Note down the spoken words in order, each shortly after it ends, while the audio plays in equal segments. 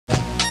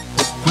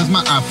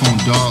my iPhone,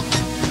 dog?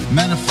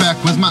 Matter of fact,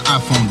 where's my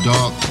iPhone,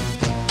 dog?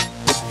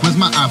 Where's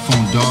my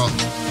iPhone, dog?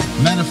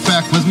 Matter of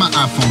fact, where's my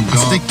iPhone,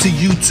 dog? Stick to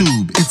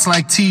YouTube. It's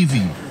like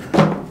TV.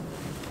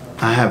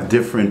 I have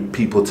different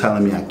people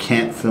telling me I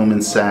can't film in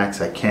Saks.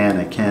 I can,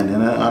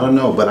 and I don't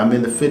know, but I'm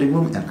in the fitting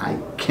room and I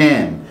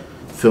can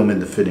film in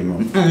the fitting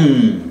room.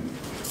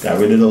 Got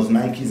rid of those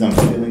Nikes. I'm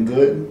feeling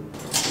good.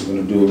 We're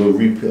gonna do a little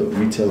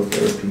retail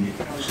therapy.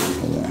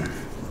 Hold on.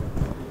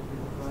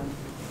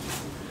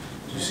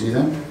 Do you see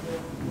them?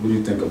 What do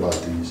you think about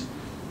these?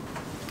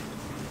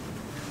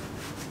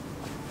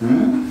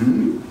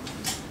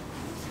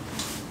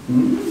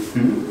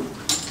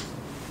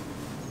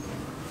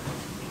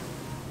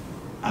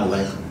 I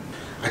like them.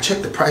 I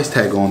checked the price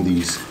tag on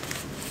these.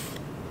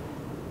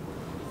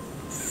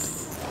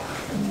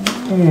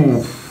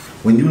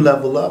 When you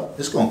level up,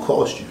 it's gonna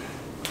cost you.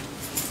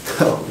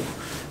 Oh,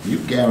 you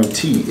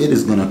guarantee it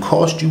is gonna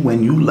cost you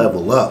when you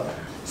level up.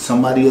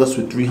 Somebody else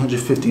with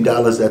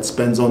 $350 that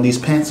spends on these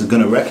pants is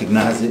gonna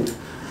recognize it,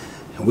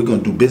 and we're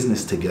gonna do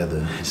business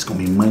together. It's gonna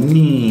be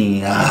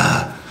money.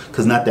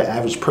 Because not the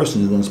average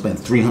person is gonna spend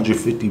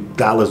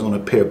 $350 on a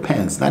pair of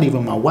pants. Not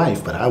even my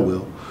wife, but I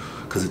will,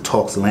 because it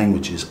talks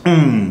languages.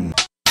 I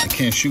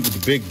can't shoot with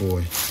the big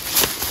boy,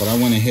 but I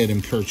went ahead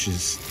and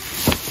purchased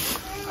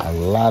a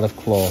lot of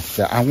cloth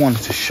that I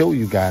wanted to show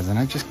you guys, and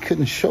I just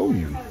couldn't show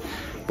you.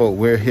 But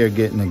we're here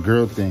getting the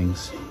girl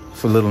things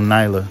for little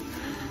Nyla.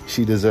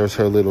 She deserves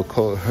her little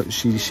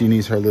she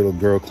needs her little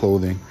girl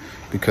clothing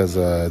because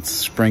it's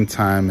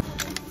springtime.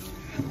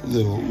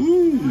 Little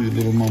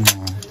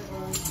mama.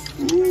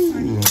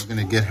 We're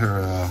gonna get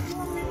her.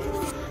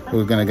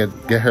 We're gonna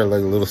get her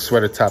like a little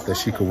sweater top that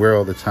she could wear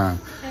all the time.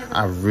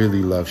 I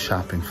really love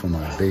shopping for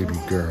my baby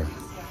girl.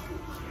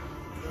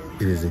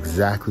 It is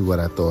exactly what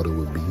I thought it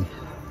would be.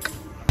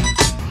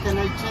 Can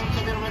I change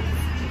it already?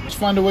 Let's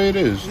find the way it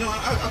is. No,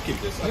 I'll keep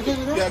this. I'll keep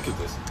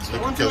this. It's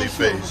like a Kelly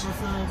face.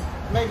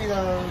 Maybe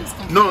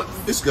No,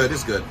 it's good.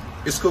 It's good.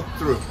 It's cooked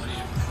through.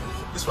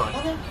 It's fine.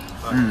 Okay.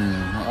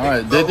 All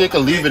right, they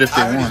can leave it if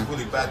they want. It's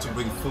really bad to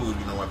bring food,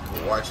 you know, when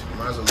people watching. You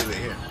might as well leave it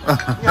here.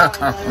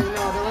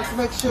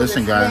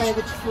 Listen, guys,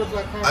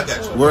 I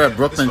got you. we're at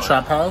Brooklyn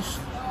Chop House.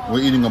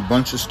 We're eating a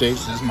bunch of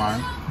steaks. This is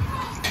mine.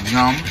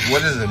 Yum.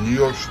 What is it? New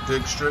York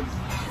steak strip,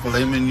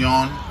 filet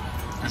mignon,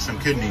 and some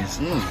kidneys.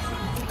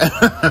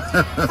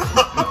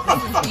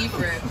 Beef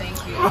rib, thank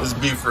you. This is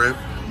beef rib.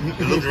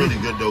 It looks really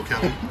good though,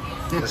 Kelly.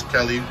 That's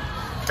Kelly,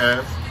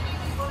 Kev,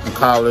 and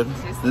Colin.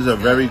 This is a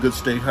very good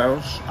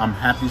steakhouse. I'm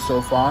happy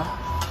so far.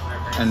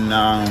 And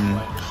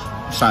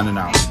signing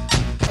out.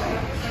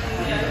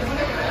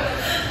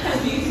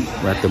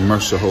 We're at the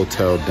Mercer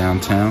Hotel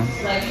downtown.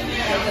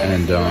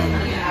 And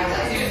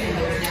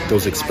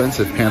those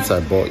expensive pants I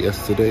bought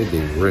yesterday,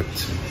 they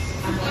ripped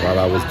while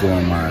I was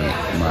doing my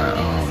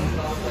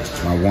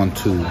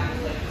 1-2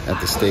 at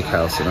the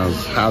steakhouse, and I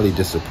was highly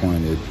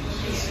disappointed.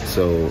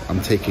 So I'm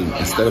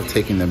instead of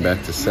taking them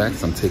back to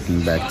Saks, I'm taking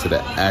them back to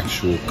the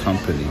actual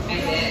company.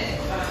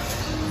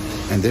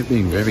 And they're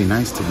being very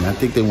nice to me. I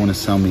think they want to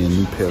sell me a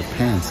new pair of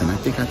pants, and I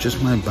think I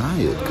just might buy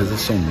it because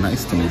it's so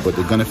nice to me. But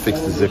they're gonna fix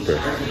the zipper.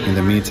 In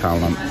the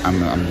meantime, I'm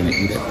gonna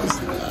eat it.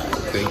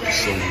 Thank you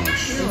so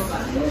much.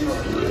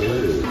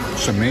 Yeah.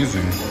 It's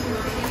amazing.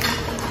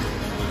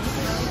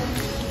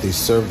 They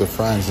serve the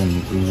fries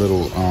in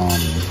little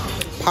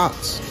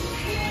pots,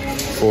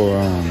 or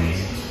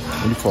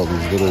what do you call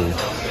these, little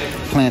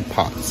plant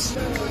pots.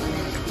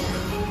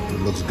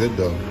 It looks good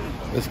though.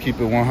 Let's keep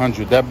it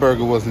 100. That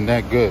burger wasn't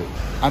that good.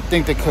 I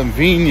think the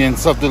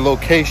convenience of the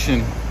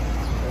location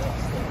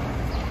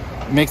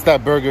makes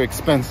that burger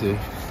expensive,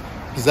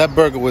 because that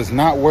burger was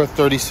not worth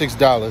 $36,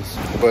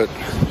 but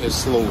it's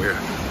slow here.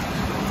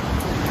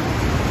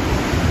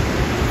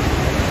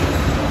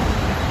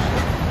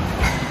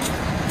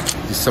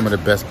 These are some of the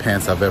best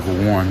pants I've ever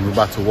worn. We're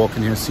about to walk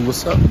in here and see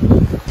what's up.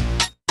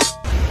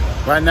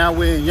 Right now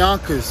we're in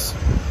Yonkers.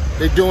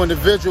 They're doing the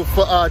vigil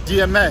for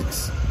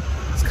DMX.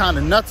 It's kind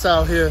of nuts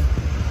out here.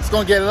 It's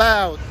gonna get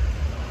loud,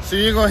 so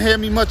you ain't gonna hear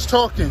me much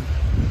talking.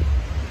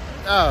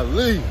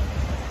 Golly.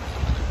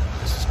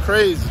 This is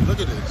crazy. Look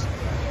at this.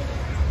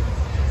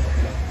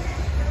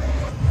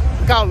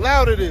 Look how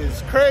loud it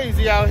is.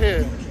 Crazy out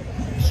here.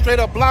 Straight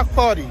up block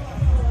party.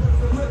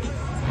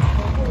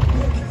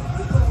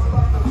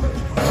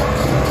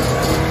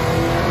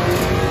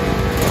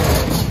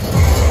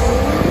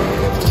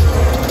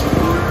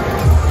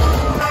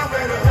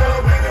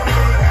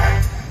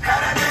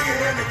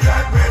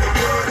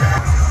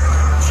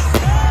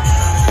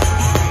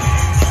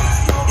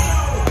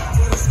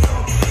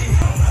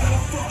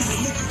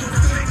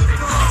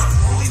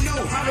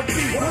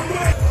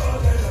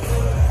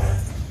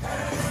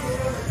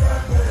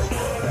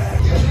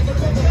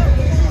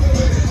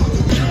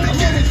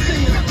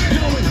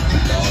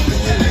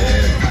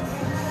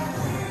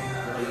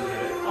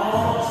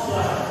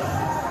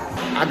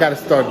 I gotta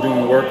start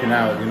doing working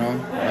out, you know?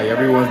 Like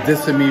everyone's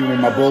dissing me with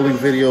my bowling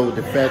video with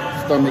the fat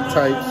stomach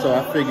type, so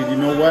I figured, you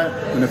know what?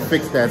 I'm gonna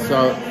fix that. So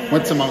I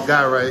went to my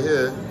guy right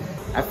here.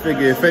 I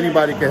figured if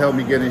anybody can help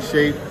me get in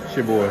shape, it's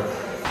your boy.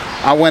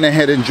 I went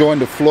ahead and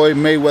joined the Floyd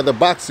Mayweather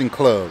Boxing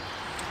Club.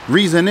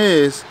 Reason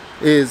is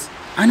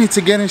I need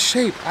to get in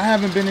shape. I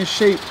haven't been in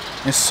shape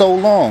in so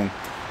long.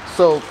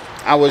 So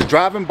I was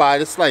driving by,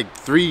 it's like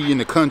 3 in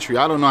the country.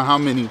 I don't know how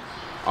many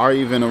are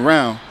even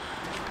around.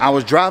 I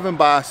was driving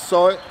by,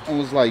 saw it, and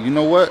was like, you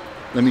know what?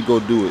 Let me go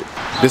do it.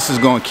 This is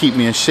gonna keep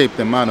me in shape,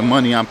 the amount of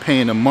money I'm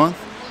paying a month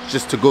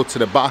just to go to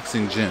the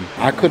boxing gym.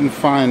 I couldn't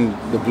find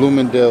the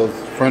Bloomingdale's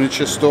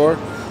furniture store,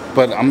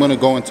 but I'm gonna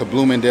go into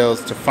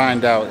Bloomingdale's to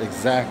find out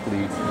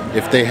exactly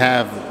if they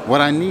have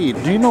what I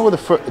need. Do you know where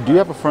do you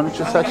have a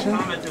furniture section?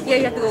 Yeah,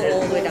 you have to go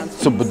all the way down.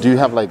 So, but do you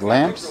have like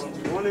lamps?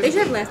 They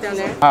should have lamps down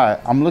there. All right,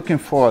 I'm looking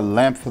for a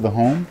lamp for the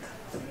home.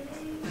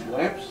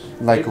 Lamps?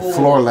 Like a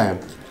floor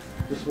lamp.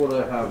 This is what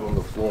I have on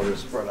the floor to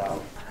spread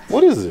out.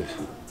 What is it?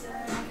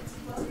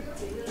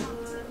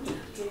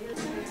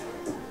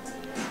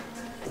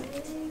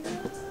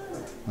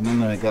 And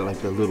then I got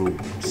like a little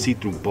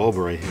see-through bulb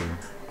right here.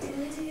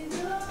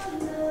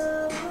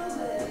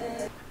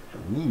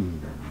 Ooh.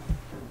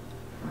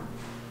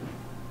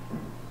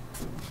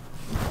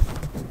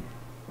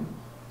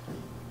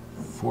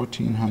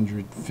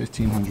 $1,400,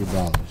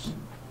 $1,500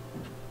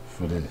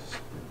 for this.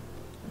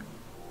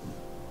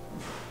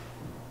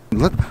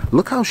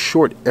 Look how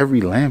short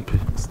every lamp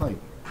is. It's like,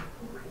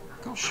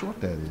 look how short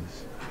that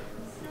is.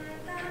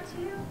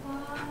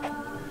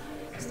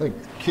 It's like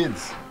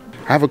kids.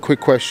 I have a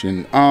quick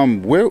question.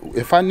 Where,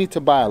 if I need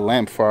to buy a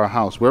lamp for our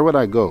house, where would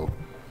I go?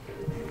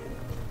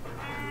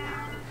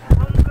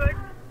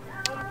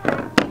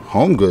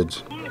 Home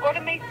Goods. Go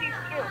to Macy's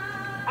too.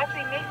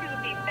 Actually, Macy's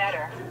would be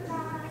better.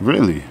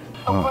 Really?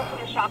 Of course, in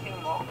a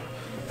shopping mall.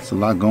 There's a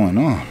lot going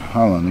on.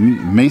 Hold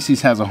on,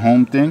 Macy's has a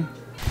home thing.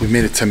 We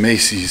made it to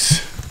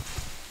Macy's.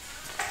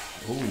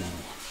 Ooh.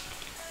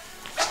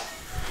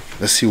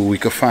 Let's see what we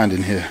can find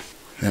in here.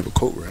 They have a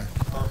coat rack.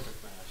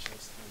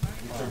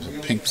 There's a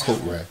pink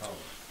coat rack.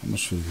 How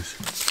much for this?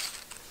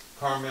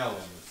 Carmel.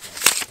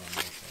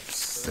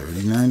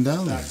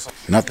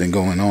 $39. Nothing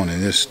going on in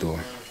this store.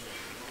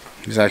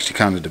 It's actually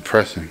kind of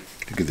depressing.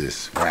 Look at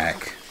this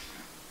rack.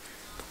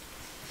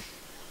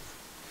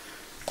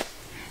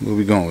 Where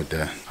we going with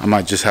that? I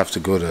might just have to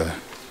go to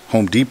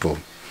Home Depot.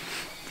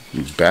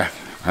 Back.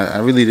 I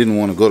really didn't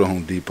want to go to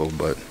Home Depot,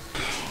 but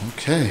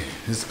okay.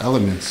 There's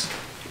Elements.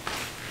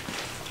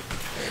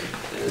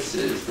 This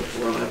is the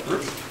floor lamp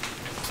room.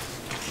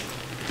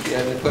 If you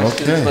have any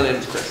questions, Okay. my name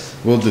is Chris.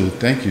 Will do.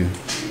 Thank you.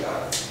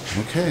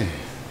 Okay.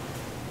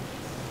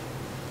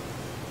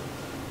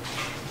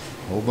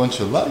 Whole bunch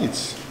of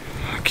lights.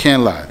 I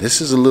can't lie.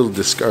 This is a little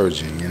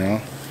discouraging, you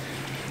know?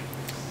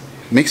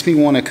 Makes me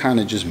want to kind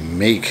of just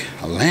make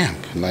a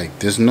lamp. Like,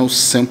 there's no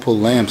simple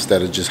lamps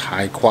that are just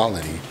high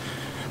quality.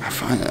 I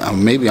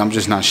find maybe I'm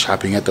just not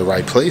shopping at the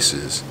right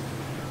places,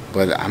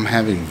 but I'm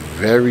having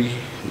very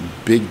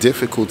big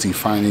difficulty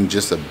finding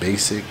just a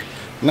basic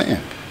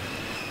lamp.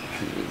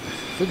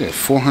 Look at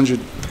 400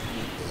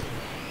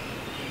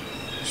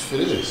 just for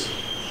this.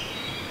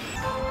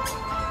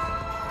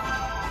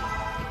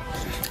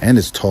 And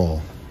it's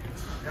tall.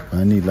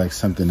 I need like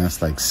something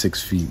that's like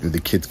 6 feet that the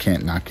kids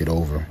can't knock it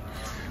over.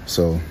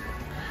 So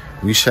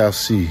we shall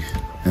see.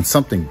 And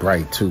something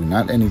bright too,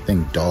 not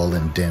anything dull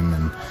and dim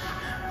and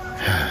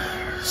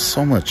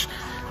so much.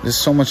 There's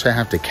so much I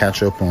have to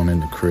catch up on in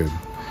the crib.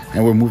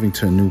 And we're moving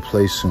to a new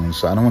place soon,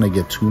 so I don't want to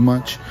get too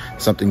much.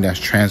 Something that's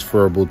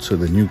transferable to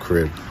the new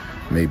crib.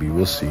 Maybe,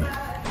 we'll see.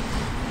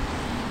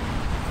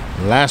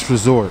 Last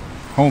resort,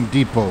 Home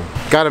Depot.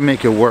 Gotta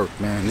make it work,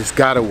 man. It's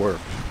gotta work.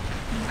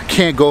 I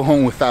can't go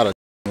home without a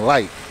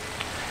light.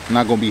 I'm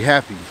not gonna be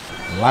happy.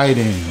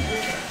 Lighting.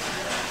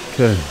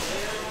 Okay.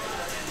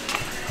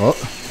 Oh.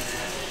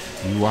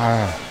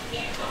 Wow.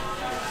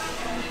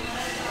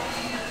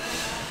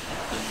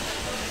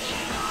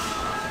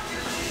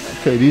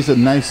 Okay, these are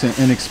nice and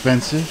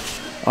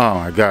inexpensive. Oh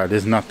my God,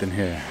 there's nothing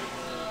here.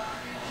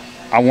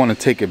 I want to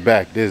take it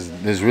back. There's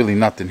really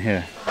nothing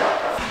here.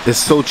 It's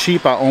so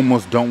cheap, I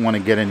almost don't want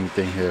to get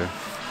anything here.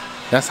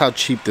 That's how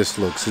cheap this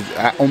looks.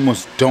 I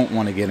almost don't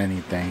want to get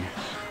anything.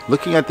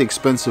 Looking at the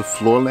expensive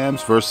floor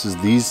lamps versus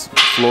these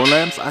floor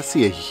lamps, I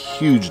see a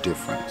huge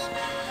difference.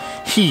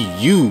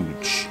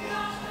 Huge.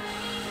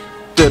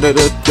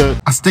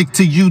 I stick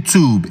to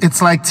YouTube.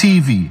 It's like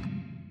TV.